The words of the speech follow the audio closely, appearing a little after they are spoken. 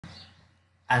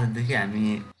आजदेखि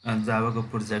हामी जावाको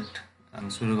प्रोजेक्ट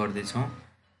सुरु गर्दैछौँ।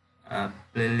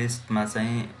 प्लेलिस्टमा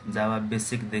चाहिँ जावा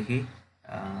बेसिकदेखि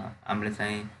हामीले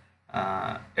चाहिँ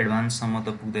एडभान्ससम्म त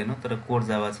पुग्दैनौँ, तर कोर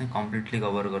जावा चाहिँ कम्प्लिटली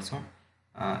कभर गर्छौँ।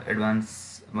 एडभान्स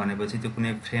भनेपछि त्यो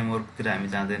कुनै फ्रेमवर्कतिर हामी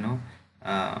जाँदैनौँ।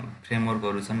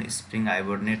 फ्रेमवर्कहरू छन् स्प्रिङ,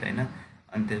 हाइबरनेट होइन,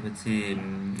 अनि त्यसपछि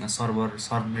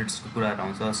सर्भलेट्सको कुराहरू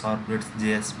आउँछ, सर्भलेट्स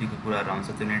जेएसपीको कुराहरू आउँछ,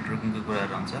 त्यो नेटवर्किङको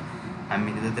कुराहरू आउँछ।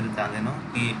 हामी त्यतातिर जाँदैनौँ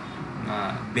कि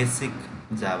बेसिक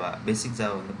जावा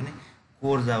भन्दा पनि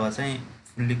कोर जावा चाहिँ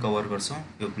फुल्ली कभर गर्छौँ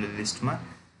यो प्लेलिस्टमा।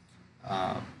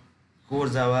 कोर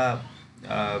जावा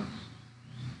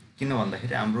किन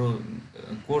भन्दाखेरि हाम्रो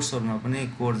कोर्सहरूमा पनि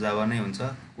कोर जावा नै हुन्छ।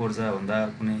 कोर जावा भन्दा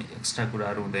कुनै एक्स्ट्रा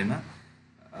कुराहरू हुँदैन।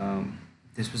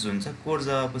 त्यसपछि हुन्छ कोर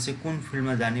जावा पछि कुन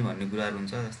फिल्डमा जाने भन्ने कुराहरू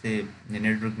हुन्छ। जस्तै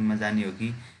नेटवर्किङमा जाने हो कि,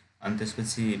 अनि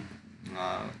त्यसपछि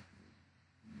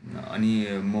अनि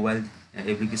मोबाइल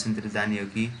एप्लिकेसनतिर जाने हो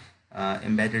कि,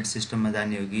 एम्बेडेड सिस्टममा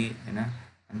जाने हो कि होइन,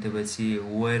 अनि त्यसपछि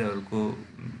वेयरहरूको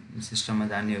सिस्टममा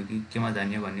जाने हो कि केमा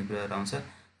जाने हो भन्ने कुराहरू आउँछ।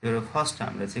 त्यो भएर फर्स्ट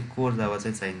हामीलाई चाहिँ कोर जावा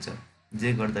चाहिँ चाहिन्छ।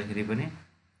 जे गर्दाखेरि पनि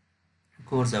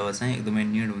कोर जावा चाहिँ एकदमै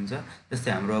निड हुन्छ।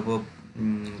 जस्तै हाम्रो अब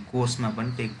कोर्समा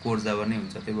पनि त्यही कोर जावा नै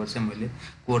हुन्छ। त्यही भएर चाहिँ मैले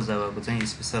कोर जावाको चाहिँ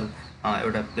स्पेसल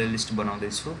एउटा प्लेलिस्ट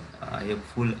बनाउँदैछु। यो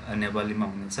फुल नेपालीमा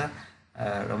हुनेछ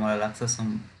र मलाई लाग्छ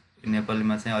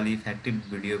नेपालीमा चाहिँ अलि इफेक्टिभ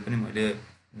भिडियो पनि मैले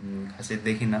खासै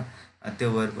देखिनँ।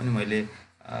 त्यो भएर पनि मैले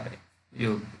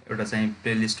यो एउटा चाहिँ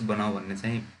प्लेलिस्ट बनाऊ भन्ने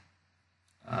चाहिँ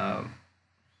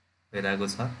भइरहेको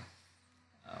छ।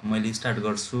 मैले स्टार्ट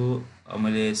गर्छु।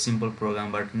 मैले सिम्पल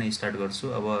प्रोग्रामबाट नै स्टार्ट गर्छु।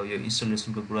 अब यो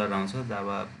इन्स्टलेसनको कुराहरू आउँछ।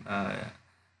 जावा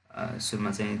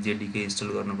सुरुमा चाहिँ जेडीके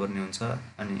इन्स्टल गर्नुपर्ने हुन्छ,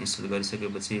 अनि इन्स्टल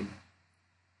गरिसकेपछि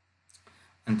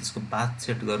अनि त्यसको पाथ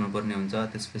सेट गर्नुपर्ने हुन्छ।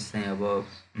 त्यसपछि चाहिँ अब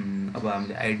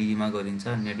हामीले आइडीमा गरिन्छ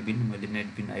नेटबिन। मैले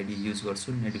नेटबिन आइडी युज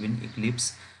गर्छु, नेटबिन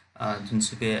इक्लिप्स,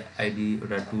 जुनसुकै आइडी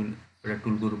एउटा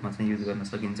टुलको रूपमा चाहिँ युज गर्न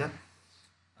सकिन्छ।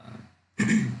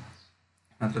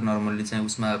 नत्र नर्मल्ली चाहिँ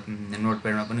उसमा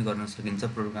नोटप्याडमा पनि गर्न सकिन्छ,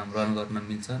 प्रोग्राम रन गर्न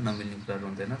मिल्छ, नमिल्ने कुराहरू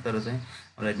हुँदैन। तर चाहिँ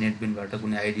हामीलाई नेटबिनबाट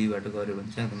कुनै आइडीबाट गऱ्यो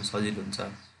भने चाहिँ एकदम सजिलो हुन्छ।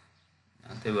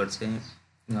 त्यही भएर चाहिँ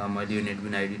मैले यो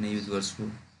नेटबिन आइडी नै युज गर्छु।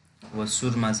 अब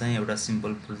सुरुमा चाहिँ एउटा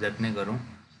सिम्पल प्रोजेक्ट नै गरौँ।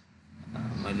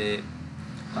 मैले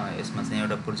यसमा चाहिँ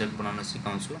एउटा प्रोजेक्ट बनाउन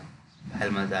सिकाउँछु।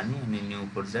 फाइलमा जाने अनि न्यू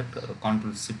प्रोजेक्ट,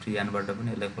 कन्ट्रोल सिफ्ट यानबाट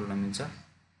पनि यसलाई खोल्न मिल्छ।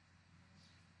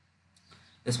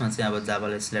 यसमा चाहिँ अब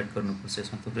जावालाई सिलेक्ट गर्नुपर्छ।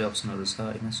 यसमा थुप्रै अप्सनहरू छ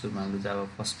होइन। सुरुमा हामीले जावा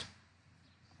फर्स्ट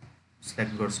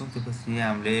सिलेक्ट गर्छौँ। त्यसपछि यहाँ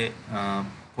हामीले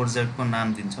प्रोजेक्टको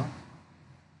नाम दिन्छौँ,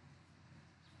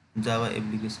 जावा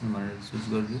एप्लिकेसन भनेर चुज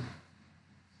गरिदियो।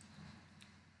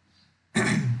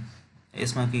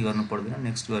 यसमा के गर्नु पर्दैन,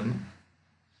 नेक्स्ट गर्ने।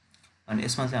 अनि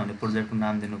यसमा चाहिँ हामीले प्रोजेक्टको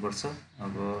नाम दिनुपर्छ।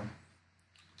 अब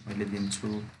मैले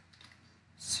दिन्छु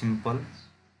सिम्पल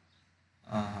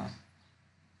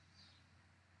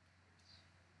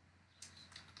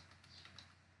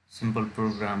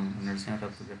प्रोग्राम भनेर चाहिँ एउटा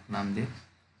प्रोजेक्ट नाम दिएँ।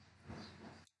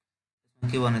 यसमा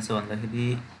के भनेछ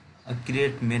भन्दाखेरि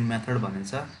क्रिएट मेन मेथड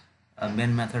भनेछ। मेन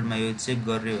मेथडमा यो चेक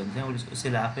गर्यो भने चाहिँ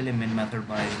उसैले आफैले मेन मेथड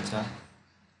बनाइदिन्छ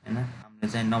होइन। हामीले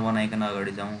चाहिँ नबनाइकन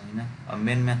अगाडि जाउँ होइन। अब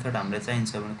मेन मेथड हामीलाई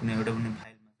चाहिन्छ भने कुनै एउटा पनि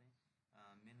फाइलमा चाहिँ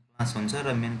मेन क्लास हुन्छ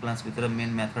र मेन क्लासभित्र मेन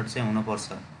मेथड चाहिँ हुनुपर्छ।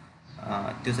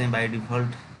 त्यो चाहिँ बाई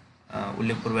डिफल्ट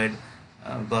उसले प्रोभाइड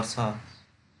गर्छ।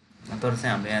 तर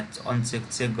चाहिँ हामीले यहाँ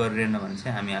चेक गरिरहेन भने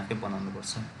चाहिँ हामी आफै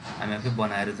बनाउनुपर्छ। हामी आफै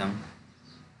बनाएर जाउँ।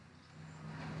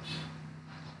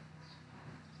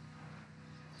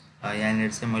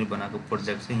 यहाँनिर चाहिँ मैले बनाएको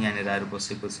प्रोजेक्ट चाहिँ यहाँनिर आएर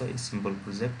बसेको छ, सिम्पल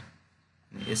प्रोजेक्ट।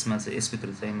 अनि यसमा चाहिँ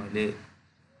यसभित्र चाहिँ मैले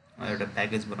एउटा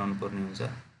प्याकेज बनाउनु पर्ने हुन्छ।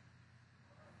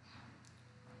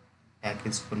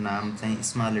 प्याकेजको नाम चाहिँ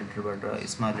स्मल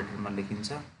लेटरमा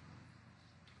लेखिन्छ।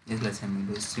 यसलाई चाहिँ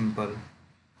मैले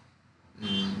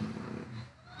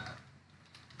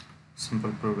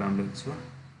सिम्पल प्रोग्राम लेख्छु।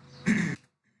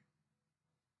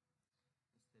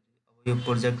 अब यो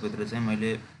प्रोजेक्टभित्र चाहिँ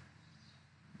मैले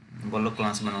बल्ल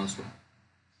क्लास बनाउँछु।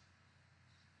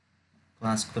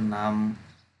 क्लासको नाम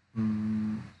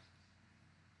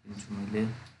दिन्छु मैले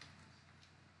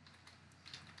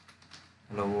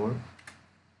हेलो वर्ल्ड।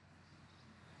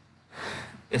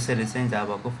 यसरी चाहिँ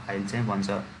जावाको फाइल चाहिँ बन्छ।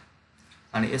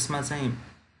 अनि यसमा चाहिँ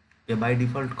यो बाई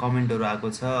डिफल्ट कमेन्टहरू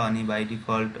आएको छ। अनि बाई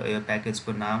डिफल्ट यो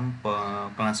प्याकेजको नाम,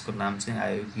 क्लासको नाम चाहिँ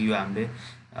आयो कि यो हामीले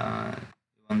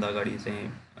योभन्दा अगाडि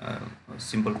चाहिँ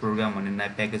सिम्पल प्रोग्राम भन्ने नयाँ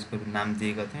प्याकेजको नाम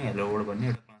दिएका थियौँ, हेलो वर्ल्ड भन्ने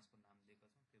एउटा क्लासको नाम दिएका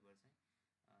छौँ। त्यही भएर चाहिँ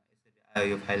यसरी आयो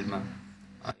यो फाइलमा। यो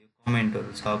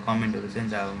कमेन्टहरू छ। कमेन्टहरू चाहिँ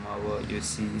जावामा अब यो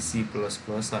C++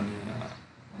 अनि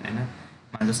होइन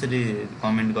जसरी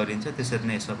कमेन्ट गरिन्छ त्यसरी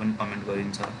नै यसमा पनि कमेन्ट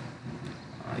गरिन्छ।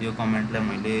 यो कमेन्टलाई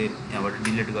मैले यहाँबाट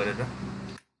डिलिट गरेर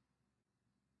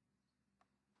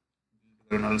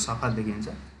हेर्न अलि सफा देखिन्छ,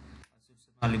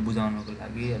 सुरुमा अलि बुझाउनको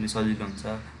लागि अलि सजिलो हुन्छ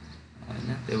हैन।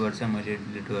 त्यही भएर चाहिँ मैले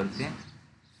डिलिट गरिदिएँ।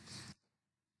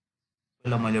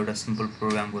 पहिला मैले एउटा सिम्पल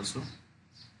प्रोग्राम गर्छु।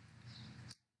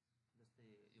 जस्तै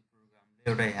यो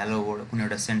प्रोग्रामले एउटा हेलो वर्ड कुनै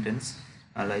एउटा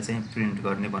सेन्टेन्सलाई चाहिँ प्रिन्ट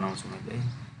गर्ने बनाउँछु मैले है।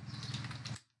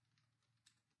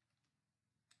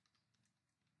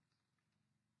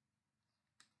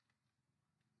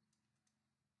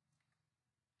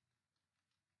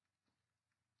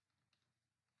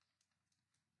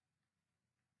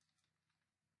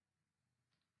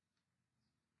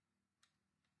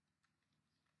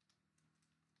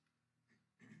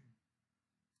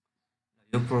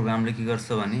 यो प्रोग्रामले के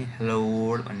गर्छ भने हेलो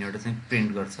वर्ल्ड भन्ने एउटा चाहिँ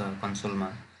प्रिन्ट गर्छ कन्सोलमा।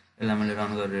 यसलाई मैले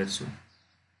रन गरेर हेर्छु।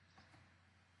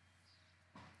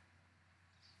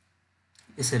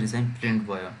 यसरी चाहिँ प्रिन्ट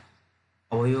भयो।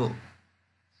 अब यो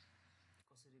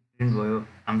कसरी प्रिन्ट भयो,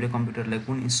 हामीले कम्प्युटरलाई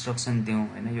कुन इन्स्ट्रक्सन दियौँ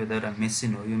हैन। यो त एउटा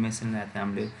मेसिन हो। यो मेसिनलाई चाहिँ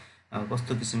हामीले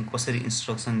कस्तो किसिम कसरी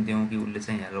इन्स्ट्रक्सन दियौँ कि उसले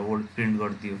चाहिँ हेलो वर्ल्ड प्रिन्ट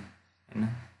गरिदियो हैन।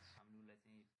 हामीले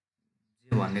चाहिँ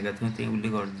जे भनेका थियौँ त्यही उसले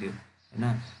गरिदियो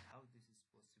हैन।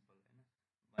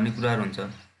 भन्ने कुराहरू हुन्छ।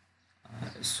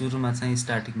 सुरुमा चाहिँ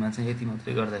स्टार्टिङमा चाहिँ यति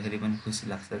मात्रै गर्दाखेरि पनि खुसी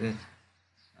लाग्छ के।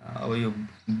 अब यो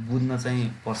बुझ्न चाहिँ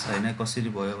पर्छ हैन, कसरी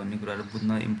भयो भन्ने कुराहरू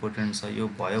बुझ्न इम्पोर्टेन्ट छ। यो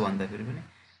भयो भन्दाखेरि पनि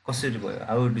कसरी भयो,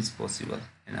 हाउ इट इज पोसिबल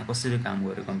हैन, कसरी काम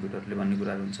गर्यो कम्प्युटरले भन्ने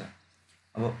कुराहरू हुन्छ।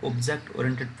 अब ओब्जेक्ट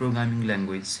ओरिएन्टेड प्रोग्रामिङ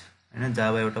ल्याङ्ग्वेज हैन,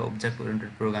 जावा एउटा ओब्जेक्ट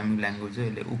ओरिएन्टेड प्रोग्रामिङ ल्याङ्ग्वेज हो।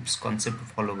 यसले उप्स कन्सेप्ट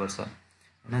फलो गर्छ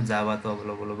हैन। जावा त अब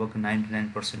लगभग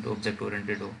 99% ओब्जेक्ट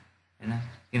ओरिएन्टेड हो हैन।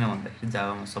 किन भन्दाखेरि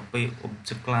जावामा सबै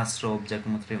ओब्जेक्ट क्लास र ओब्जेक्ट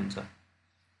मात्रै हुन्छ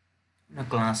हैन।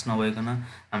 क्लास नभइकन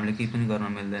हामीले केही पनि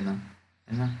गर्न मिल्दैन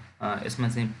हैन। यसमा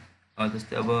चाहिँ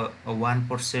जस्तै अब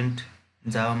 1%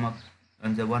 जावामा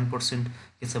 1%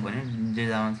 के छ भने जे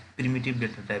जावामा प्रिमिटिभ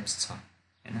डेटा टाइप्स छ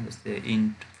हैन। जस्तै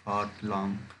int, float,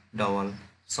 long, double,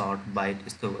 short, bite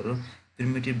यस्तोहरू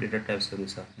प्रिमिटिभ डेटा टाइप्सहरू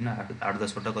छ हैन।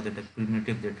 8-10 वटा कतिवटा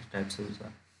प्रिमिटिभ डेटा टाइप्सहरू छ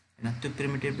हैन। त्यो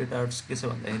प्रिमिटिभ डेटा टाइप्स के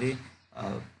छ भन्दाखेरि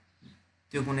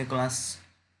त्यो कुनै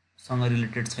क्लाससँग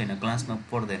रिलेटेड छैन, क्लासमा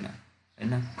पर्दैन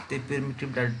हैन। त्यही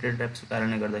प्रिमिटिभ डेटा टाइप्सको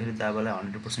कारणले गर्दाखेरि जावालाई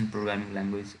 100% प्रोग्रामिङ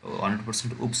ल्याङ्ग्वेज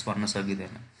 100% उप्स भन्न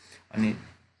सकिँदैन। अनि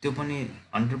त्यो पनि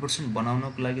 100%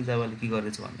 बनाउनको लागि जावाले के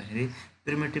गरेछ भन्दाखेरि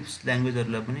प्रिमिटिभ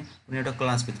ल्याङ्ग्वेजहरूलाई पनि कुनै एउटा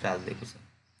क्लासभित्र हालिदिएको छ।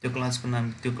 त्यो क्लासको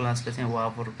नाम, त्यो क्लासलाई चाहिँ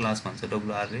वाफर क्लास भन्छ,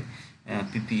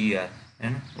 WRAPPER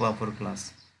हैन, वाफर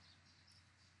क्लास।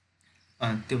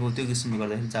 त्यो किसिमले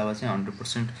गर्दाखेरि जावा चाहिँ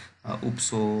 100%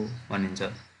 उप्स हो भनिन्छ।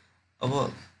 अब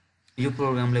यो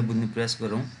प्रोग्रामलाई बुझ्ने प्रयास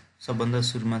गरौँ। सबभन्दा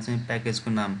सुरुमा चाहिँ प्याकेजको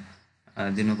नाम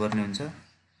दिनुपर्ने हुन्छ।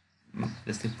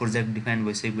 जस्तै प्रोजेक्ट डिफाइन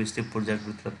भइसकेपछि त्यो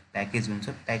प्रोजेक्टभित्र प्याकेज हुन्छ,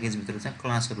 प्याकेजभित्र चाहिँ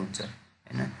क्लासहरू हुन्छ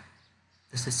हैन।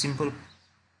 जस्तै सिम्पल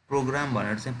प्रोग्राम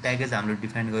भनेर चाहिँ प्याकेज हामीले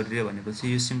डिफाइन गरिदियो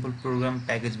भनेपछि यो सिम्पल प्रोग्राम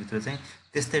प्याकेजभित्र चाहिँ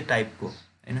त्यस्तै टाइपको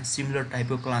हैन, सिमिलर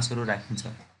टाइपको क्लासहरू राखिन्छ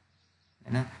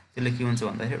हैन। त्यसले के हुन्छ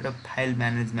भन्दाखेरि एउटा फाइल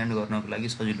म्यानेजमेन्ट गर्नको लागि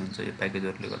सजिलो हुन्छ यो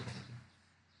प्याकेजहरूले गर्दाखेरि।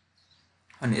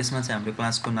 अनि यसमा चाहिँ हामीले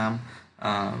क्लासको नाम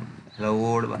हेलो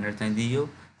वर्ल्ड भनेर चाहिँ दियो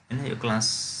हैन। यो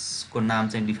क्लासको नाम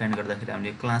चाहिँ डिफाइन गर्दाखेरि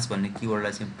हामीले क्लास भन्ने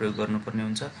किवर्डलाई चाहिँ प्रयोग गर्नुपर्ने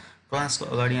हुन्छ। क्लासको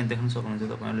अगाडि यहाँ देख्न सक्नुहुन्छ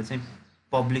तपाईहरुले चाहिँ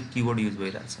पब्लिक किवर्ड युज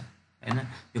भइरहेछ हैन।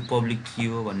 यो पब्लिक के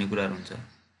हो भन्ने कुराहरू हुन्छ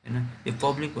हैन। यो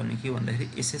पब्लिक भन्ने के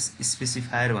भन्दाखेरि एसएस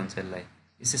स्पेसिफायर भन्छ यसलाई,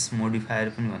 एसएस मोडिफायर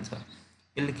पनि भन्छ।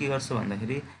 यसले के गर्छ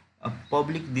भन्दाखेरि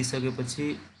पब्लिक दिइसकेपछि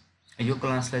यो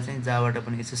क्लासलाई चाहिँ जहाँबाट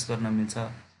पनि एक्सेस गर्न मिल्छ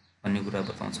भन्ने कुरा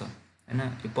बताउँछ हैन।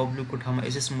 यो पब्लिकको ठाउँमा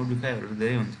एसएस मोडिफायरहरू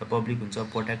धेरै हुन्छ। पब्लिक हुन्छ,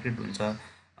 प्रोटेक्टेड हुन्छ,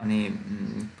 अनि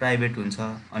प्राइभेट हुन्छ,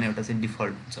 अनि एउटा चाहिँ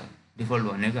डिफल्ट हुन्छ। डिफल्ट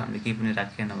भनेको हामीले केही पनि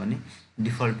राखेन भने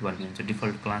डिफल्ट भन्ने हुन्छ,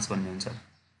 डिफल्ट क्लास भन्ने हुन्छ।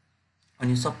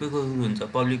 अनि सबैको रुल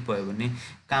हुन्छ। पब्लिक भयो भने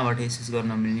कहाँबाट एक्सेस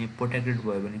गर्न मिल्ने, प्रोटेक्टेड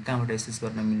भयो भने कहाँबाट एक्सेस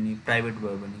गर्न मिल्ने, प्राइभेट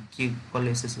भयो भने के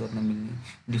कसले एक्सेस गर्न मिल्ने,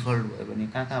 डिफल्ट भयो भने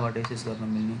कहाँबाट एक्सेस गर्न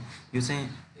मिल्ने, यो चाहिँ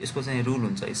यसको चाहिँ रुल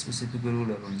हुन्छ, स्पेसिफिक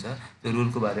रुलहरू हुन्छ। त्यो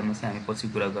रुलको बारेमा चाहिँ हामी पछि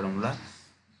कुरा गरौँला।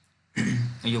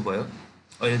 यो भयो।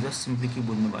 अहिले जस्ट सिम्पली के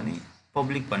बुझ्नु भने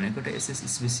पब्लिक भनेको एउटा एसएस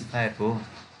स्पेसिफायर हो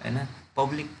हैन।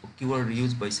 पब्लिक किवर्ड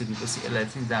युज भइसकेपछि यसलाई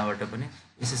चाहिँ जहाँबाट पनि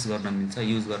एक्सेस गर्न मिल्छ,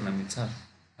 युज गर्न मिल्छ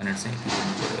भनेर चाहिँ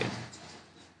बुझ्नु पर्यो।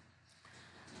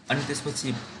 अनि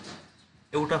त्यसपछि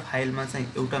एउटा फाइलमा चाहिँ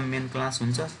एउटा मेन क्लास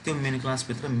हुन्छ, त्यो मेन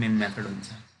क्लासभित्र मेन मेथड हुन्छ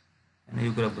हैन।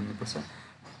 यो कुरा बुझ्नुपर्छ।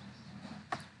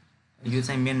 यो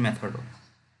चाहिँ मेन मेथड हो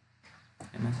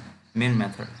हैन, मेन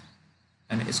मेथड।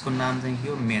 अनि यसको नाम चाहिँ के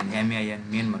हो, मेन, MAN,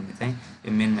 मेन भन्ने चाहिँ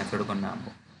यो मेन मेथडको नाम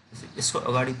हो। यसको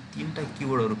अगाडि तीनटा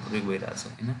किवर्डहरू प्रयोग भइरहेछ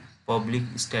हैन, पब्लिक,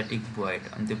 स्ट्याटिक, भोइड।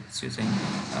 अनि त्यसपछि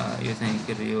यो चाहिँ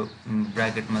के अरे यो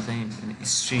ब्राकेटमा चाहिँ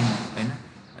स्ट्रिङ हैन,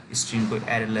 स्ट्रिङको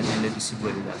एरेलाई चाहिँ रिसिभ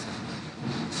गरिरहेछ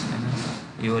हैन।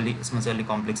 यो यसमा चाहिँ अलिक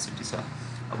कम्प्लेक्सिटी छ।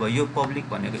 अब यो पब्लिक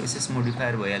भनेको एसएस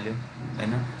मोडिफायर भइहाल्यो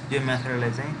हैन यो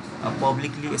मेथडलाई चाहिँ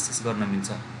पब्लिकली एसेस गर्न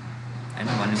मिल्छ हैन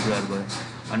भन्ने कुराहरु भयो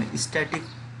अनि स्ट्याटिक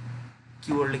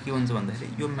कीवर्डले के भन्छ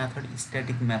भन्दाखेरि यो मेथड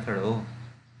स्ट्याटिक मेथड हो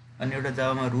अनि एउटा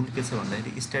जावामा रुल के छ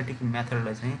भन्दाखेरि स्ट्याटिक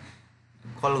मेथडलाई चाहिँ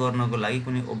कल गर्नको लागि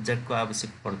कुनै अब्जेक्टको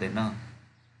आवश्यक पर्दैन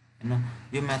हैन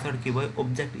यो मेथड के भयो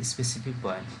अब्जेक्ट स्पेसिफिक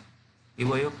भयो के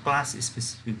भयो क्लास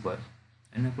स्पेसिफिक भयो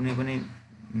हैन कुनै पनि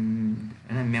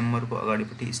हैन मेम्बरको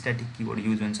अगाडिपट्टि स्ट्याटिक कीवर्ड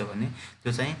युज हुन्छ भने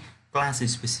त्यो चाहिँ क्लास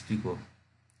स्पेसिफिक हो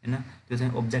हैन त्यो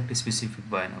चाहिँ अब्जेक्ट स्पेसिफिक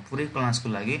भएन पुरै क्लासको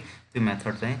लागि त्यो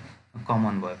मेथड चाहिँ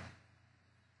कमन भयो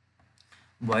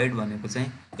void भनेको चाहिँ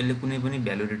यसले कुनै पनि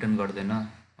भ्यालु रिटर्न गर्दैन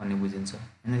भन्ने बुझिन्छ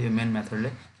हैन यो मेन मेथडले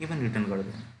के पनि रिटर्न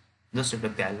गर्दैन जस्ट एउटा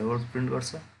भ्यालु प्रिन्ट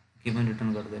गर्छ के पनि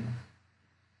रिटर्न गर्दैन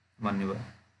भन्ने भयो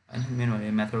हैन मेन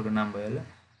भने मेथडको नाम भयो ल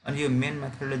अनि यो मेन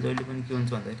मेथडले जहिले पनि के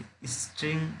हुन्छ भन्दाखेरि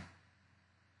स्ट्रिङ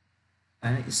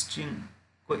हैन स्ट्रिङ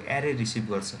को एरे रिसिभ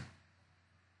गर्छ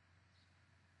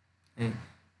हैन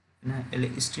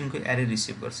यसले स्ट्रिङ को एरे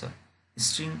रिसिभ गर्छ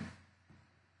स्ट्रिङ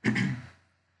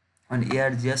अनि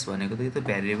args भनेको त यो त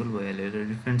भेरिएबल भइहाल्यो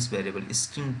रेफरेन्स भेरिएबल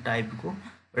स्ट्रिङ टाइपको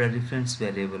एउटा रेफरेन्स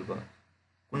भेरिएबल भयो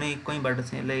कुनै कहीँबाट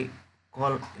चाहिँ यसलाई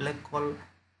कल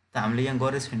त हामीले यहाँ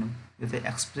गरे छैनौं यो चाहिँ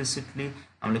एक्सप्लिसिटली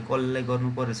हामीले कललाई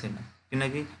गर्नु पर्यो छैन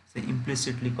किनकि चाहिँ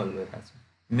इम्प्लिसिटली कल गरिरहेछ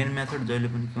मेन मेथड जहिले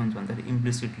पनि के हुन्छ भन्दाखेरि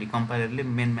इम्प्लिसिटली कम्पाइलरले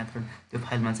मेन मेथड त्यो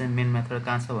फाइलमा चाहिँ मेन मेथड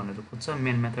कहाँ छ भनेर खोज्छ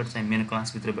मेन मेथड चाहिँ मेन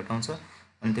क्लास भित्र भेटाउँछ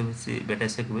अनि त्यसपछि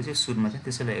भेटाइसकेपछि सुरुमा चाहिँ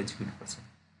त्यसैलाई एक्जिक्युट गर्छ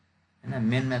हैन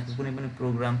मेन मेथड कुनै पनि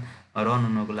प्रोग्राम रन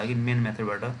हुनको लागि मेन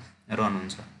मेथडबाट रन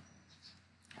हुन्छ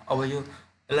अब यो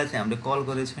यसलाई चाहिँ हामीले कल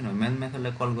गरे छैनौं मेन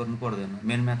मेथडलाई कल गर्नु पर्दैन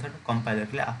मेन मेथड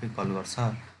कम्पाइलरले आफै कल गर्छ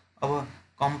अब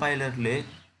कम्पाइलरले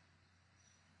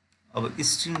अब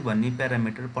स्ट्रिङ भन्ने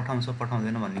प्यारामिटर पठाउँछ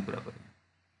पठाउँदैन भन्ने कुरा भयो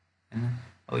हैन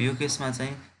अब यो केसमा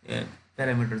चाहिँ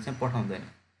प्यारामिटर चाहिँ पठाउँदैन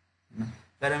हैन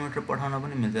प्यारामिटर पठाउन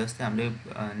पनि मिल्छ जस्तै हामीले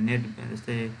नेट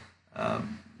जस्तै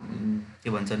के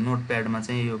भन्छ नोटप्याडमा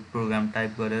चाहिँ यो प्रोग्राम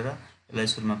टाइप गरेर यसलाई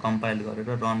सुरुमा कम्पाइल गरेर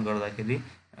रन गर्दाखेरि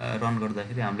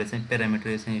हामीले चाहिँ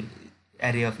प्यारामिटर चाहिँ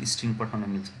एरे अफ स्ट्रिङ पठाउन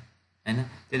मिल्छ हैन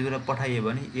त्यतिबेला पठाइयो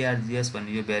भने args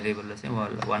भन्ने यो भेरिएबललाई चाहिँ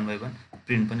 1 by 1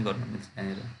 प्रिन्ट पनि गर्न मिल्छ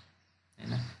यहाँनिर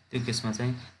हैन त्यो केसमा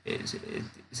चाहिँ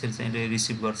यसरी चाहिँ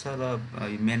रिसिभ गर्छ र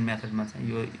मेन मेथडमा चाहिँ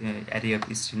यो एरे अफ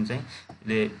स्ट्रिङ चाहिँ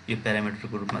यो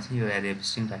प्यारामिटरको रूपमा चाहिँ यो एरे अफ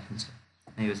स्ट्रिङ राखिन्छ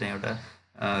यो चाहिँ एउटा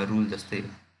रुल जस्तै हो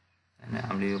हैन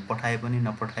हामीले यो पठाए पनि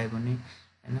नपठाए पनि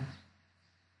हैन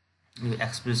यो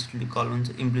एक्सप्लिसिटली कल हुन्छ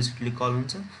इम्प्लिसिटली कल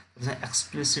हुन्छ र चाहिँ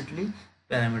एक्सप्लिसिटली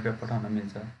प्यारामिटर पठाउन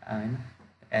मिल्छ हैन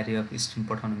एरे अफ स्ट्रिङ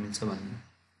पठाउन मिल्छ भन्ने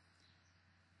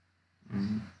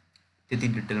त्यति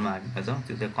डिटेलमा हामी नजाउँ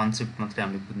त्यो चाहिँ कन्सेप्ट मात्रै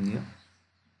हामीले बुझ्ने हो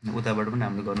उताबाट पनि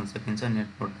हामीले गर्न सकिन्छ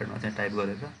नोटप्याडमा चाहिँ टाइप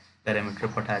गरेर प्यारामिटर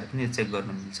पठाएर पनि चेक गर्न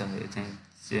मिल्छ यो चाहिँ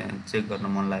चेक गर्न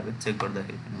मन लाग्यो भने चेक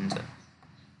गर्दाखेरि पनि हुन्छ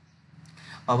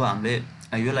अब हामीले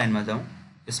यो लाइनमा जाउँ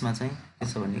यसमा चाहिँ के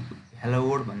छ भने हेलो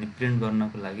वर्ल्ड भन्ने प्रिन्ट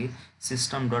गर्नको लागि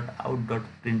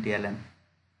system.out.println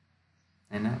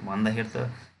हैन भन्दाखेरि त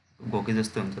घोके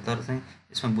जस्तो हुन्छ तर चाहिँ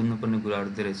यसमा बुझ्नुपर्ने कुराहरु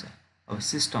धेरै छ अब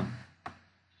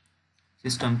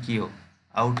सिस्टम के हो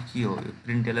आउट के हो यो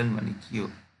println भन्ने के हो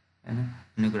हैन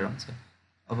भन्ने कुरा हुन्छ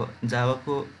अब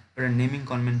जावाको एउटा नेमिङ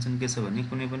कन्भेन्सन के छ भने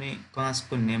कुनै पनि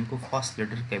क्लासको नेमको फर्स्ट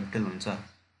लेटर क्यापिटल हुन्छ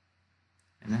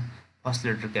हैन फर्स्ट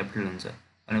लेटर क्यापिटल हुन्छ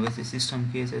भनेपछि सिस्टम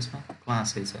के छ यसमा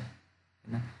क्लासै छ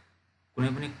हैन कुनै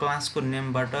पनि क्लासको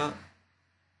नेमबाट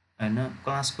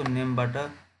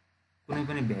कुनै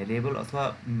पनि भेरिएबल अथवा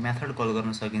मेथड कल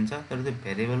गर्न सकिन्छ तर त्यो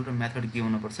भेरिएबल र मेथड के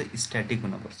हुन पर्छ स्ट्याटिक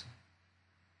हुन पर्छ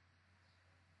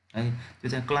है त्यो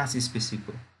चाहिँ क्लास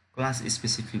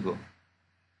स्पेसिफिक हो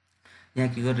यहाँ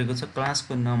के गरिरहेको छ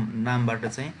क्लासको नामबाट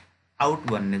चाहिँ आउट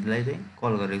भन्नेलाई चाहिँ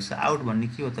कल गरेको छ आउट भन्ने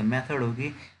के हो त मेथड हो कि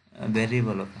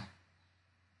भेरिएबल हो त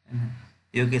हैन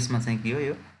यो केसमा चाहिँ के हो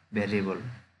यो भेरिएबल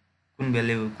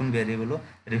कुन भेरिएबल हो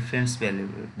रेफरेन्स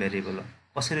भेरिएबल हो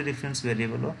कसरी रेफरेन्स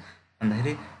भेरिएबल हो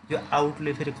भन्दाखेरि यो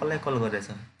आउटले फेरि कसलाई कल गरेछ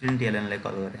println लाई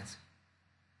कल गरेछ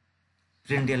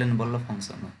println बल्ल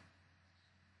फंक्सन हो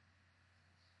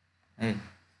है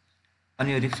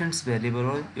अनि यो रेफरेन्स भेरिएबल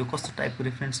हो यो कस्तो टाइपको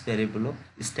रेफरेन्स भेरिएबल हो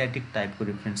स्ट्याटिक टाइपको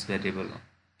रेफरेन्स भेरिएबल हो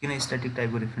किन स्ट्याटिक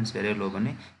टाइपको रेफरेन्स भेरिएबल हो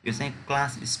भने यो चाहिँ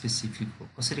क्लास स्पेसिफिक हो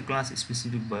कसरी क्लास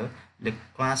स्पेसिफिक भयो ले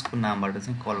क्लासको नामबाट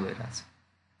चाहिँ कल भइराछ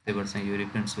त्यही भएर चाहिँ यो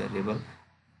रेफरेन्स भेरिएबल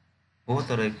हो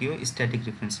तर के हो स्ट्याटिक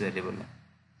रेफरेन्स भेरिएबल हो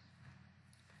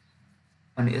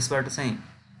अनि यसबाट चाहिँ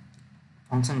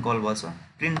फंक्सन कल गर्छ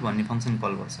प्रिन्ट भन्ने फंक्सन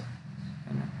कल गर्छ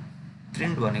हैन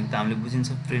प्रिन्ट भनेको त हामीले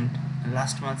बुझिन्छ प्रिन्ट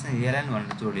लास्टमा चाहिँ एलएन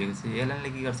भनेर जोडिएको छ एलएन ले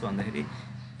के गर्छ भन्दाखेरि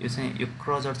यो चाहिँ यो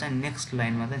क्रजर चाहिँ नेक्स्ट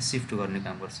लाइनमा चाहिँ शिफ्ट गर्ने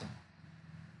काम गर्छ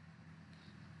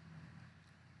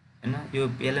हैन यो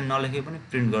एलएन नलेखे पनि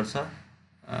प्रिन्ट गर्छ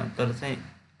तर चाहिँ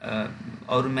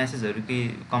अरू म्यासेजहरू केही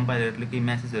कम्पाइलरले केही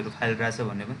म्यासेजहरू फालिरहेछ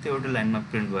भने पनि त्यो एउटै लाइनमा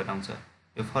प्रिन्ट भएर आउँछ,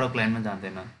 यो फरक लाइनमा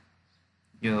जाँदैन।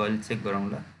 यो अहिले चेक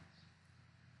गरौँला।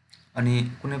 अनि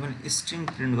कुनै पनि स्ट्रिङ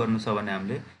प्रिन्ट गर्नु छ भने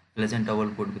हामीले यसलाई चाहिँ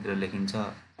डबल कोटभित्र लेखिन्छ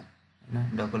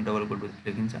हैन, डबल कोटभित्र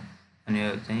लेखिन्छ। अनि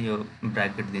यो चाहिँ यो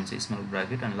ब्राकेट दिन्छ, स्मल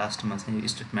ब्राकेट, अनि लास्टमा चाहिँ यो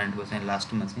स्टेटमेन्टको चाहिँ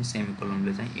लास्टमा चाहिँ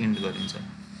सेमिकोलनले चाहिँ इन्ड गरिन्छ।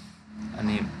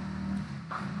 अनि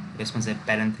यसमा चाहिँ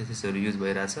प्यारेन्थेसिसहरू युज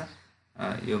भइरहेछ।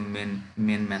 यो मेन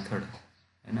मेथड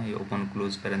हैन, यो ओपन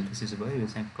क्लोज प्यारेन्थेसिस भयो, यो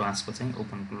चाहिँ क्लासको चाहिँ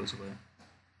ओपन क्लोज भयो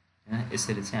हैन।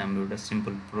 यसरी चाहिँ हाम्रो एउटा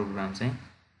सिम्पल प्रोग्राम चाहिँ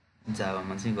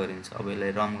जाभामा चाहिँ गरिन्छ। अब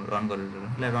यसलाई रन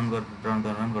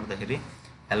गर्दाखेरि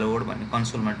हेलो वर्ल्ड भन्ने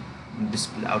कन्सोलमा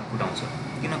डिस्प्ले आउटपुट आउँछ।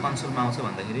 किन कन्सोलमा आउँछ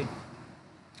भन्दाखेरि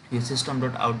यो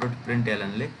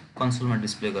system.out.println ले कन्सोलमा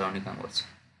डिस्प्ले गराउने काम गर्छ।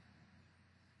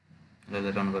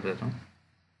 यसलाई रन गरेर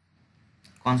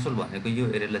कन्सोल भनेको यो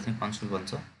एरियालाई चाहिँ कन्सोल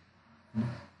भन्छ।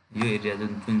 यो एरिया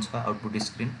जुन छ आउटपुट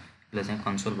स्क्रिन, यसलाई चाहिँ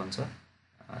कन्सोल भन्छ।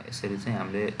 यसरी चाहिँ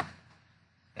हामीले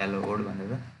हेलो वर्ल्ड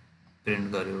भनेर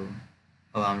प्रिन्ट गर्यो।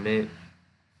 अब हामीले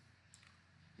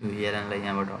यो एरनलाई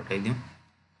यहाँबाट हटाइदिउँ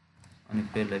अनि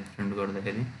फेरि प्रिन्ट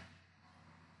गर्दाखेरि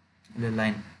यसले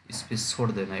लाइन स्पेस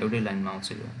छोड्दैन, एउटै लाइनमा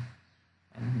आउँछ यो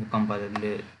हैन। यो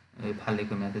कम्पाइलरले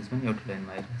फालेको म्यासेज पनि एउटै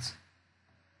लाइनमा आइरहेछ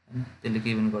हैन। त्यसले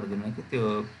केही पनि गर्दैन कि त्यो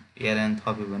एरन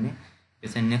थप्यो भने यो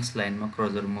चाहिँ नेक्स्ट लाइनमा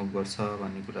कर्सर मुभ गर्छ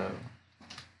भन्ने कुरा हो।